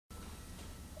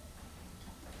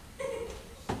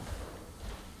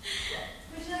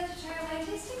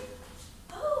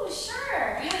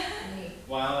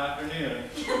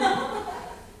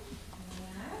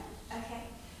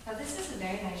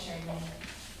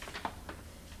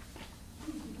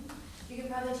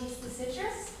probably taste the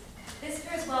citrus. This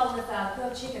pairs well with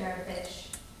grilled chicken or fish.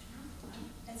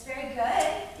 It's very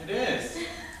good. It is.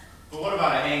 But what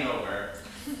about a hangover?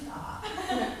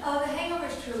 Oh, the hangover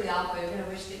is truly awful. You're going to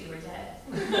wish that you were dead.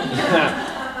 This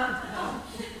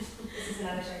is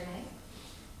another Chardonnay.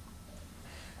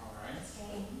 All right.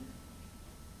 Okay.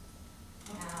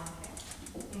 Now,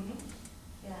 okay.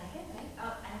 You like it, right?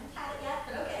 Oh, I haven't had it yet,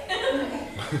 but okay.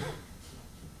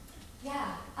 Yeah.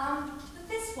 With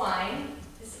this wine,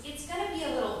 it's going to be a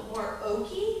little more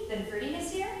oaky than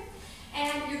fruitiness here.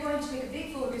 And you're going to make a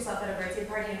big fool of yourself at a birthday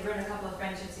party and ruin a couple of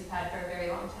friendships you've had for a very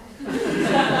long time.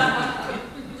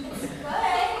 It's good. I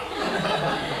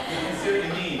see what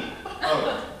you mean.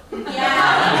 Oh. Yeah.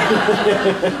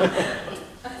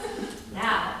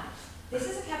 Now, this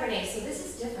is a Cabernet, so this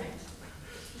is different.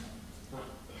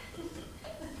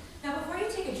 Now, before you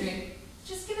take a drink,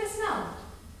 just give it a smell.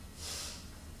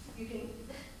 You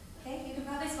can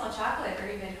probably smell chocolate or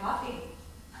even coffee.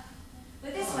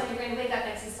 With this one, you're going to wake up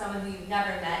next to someone who you've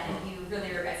never met and you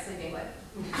really regret sleeping with.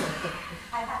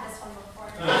 I've had this one before.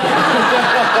 You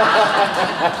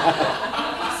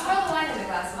swirl the wine in the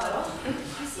glass a little.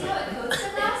 You see how it coats the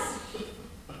glass?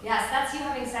 Yes, that's you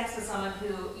having sex with someone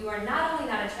who you are not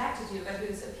only not attracted to, but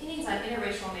whose opinions on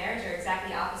interracial marriage are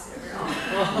exactly opposite of your own.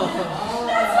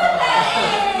 That's what that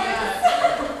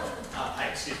is! Hi,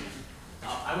 excuse me.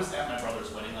 I was at my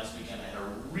brother's wedding last weekend. I had a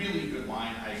really good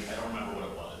wine. I don't remember what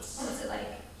it was. What was it like?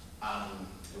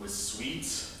 It was sweet.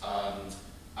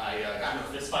 I got in a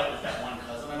fist fight with that one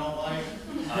cousin I don't like.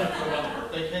 Put on the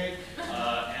birthday cake.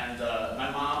 And my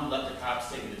mom let the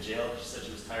cops take me to jail because she said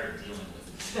she was tired of dealing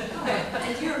with it. Okay,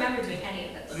 and do you remember doing any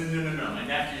of this? No. My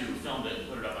nephew filmed it and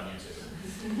put it up on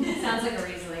YouTube. Sounds like a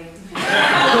Riesling.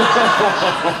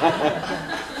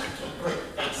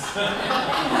 Thanks.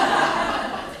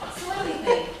 So what do we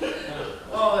think?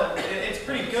 Well, it's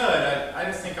pretty good. I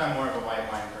just think I'm more of a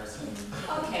white wine person.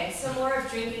 Okay, so more of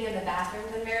drinking in the bathroom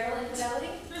than marital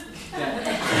infidelity?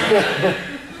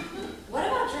 What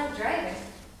about drunk driving?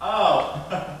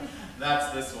 Oh, that's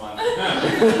this one. Guilty!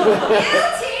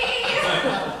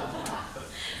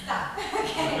 Stop.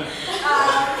 Okay.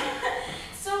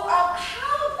 So,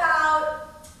 how about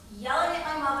yelling at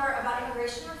my mother about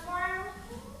immigration reform?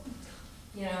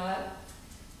 You know what?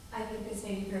 I think this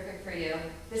may be perfect for you.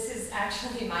 This is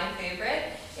actually my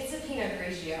favorite. It's a Pinot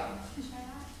Grigio. Try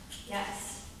that?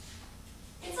 Yes.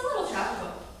 It's a little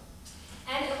tropical.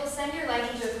 And it will send your life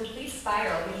into a complete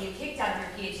spiral, getting you kicked out of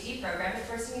your PhD program and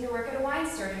forcing you to work at a wine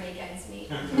store to make ends meet.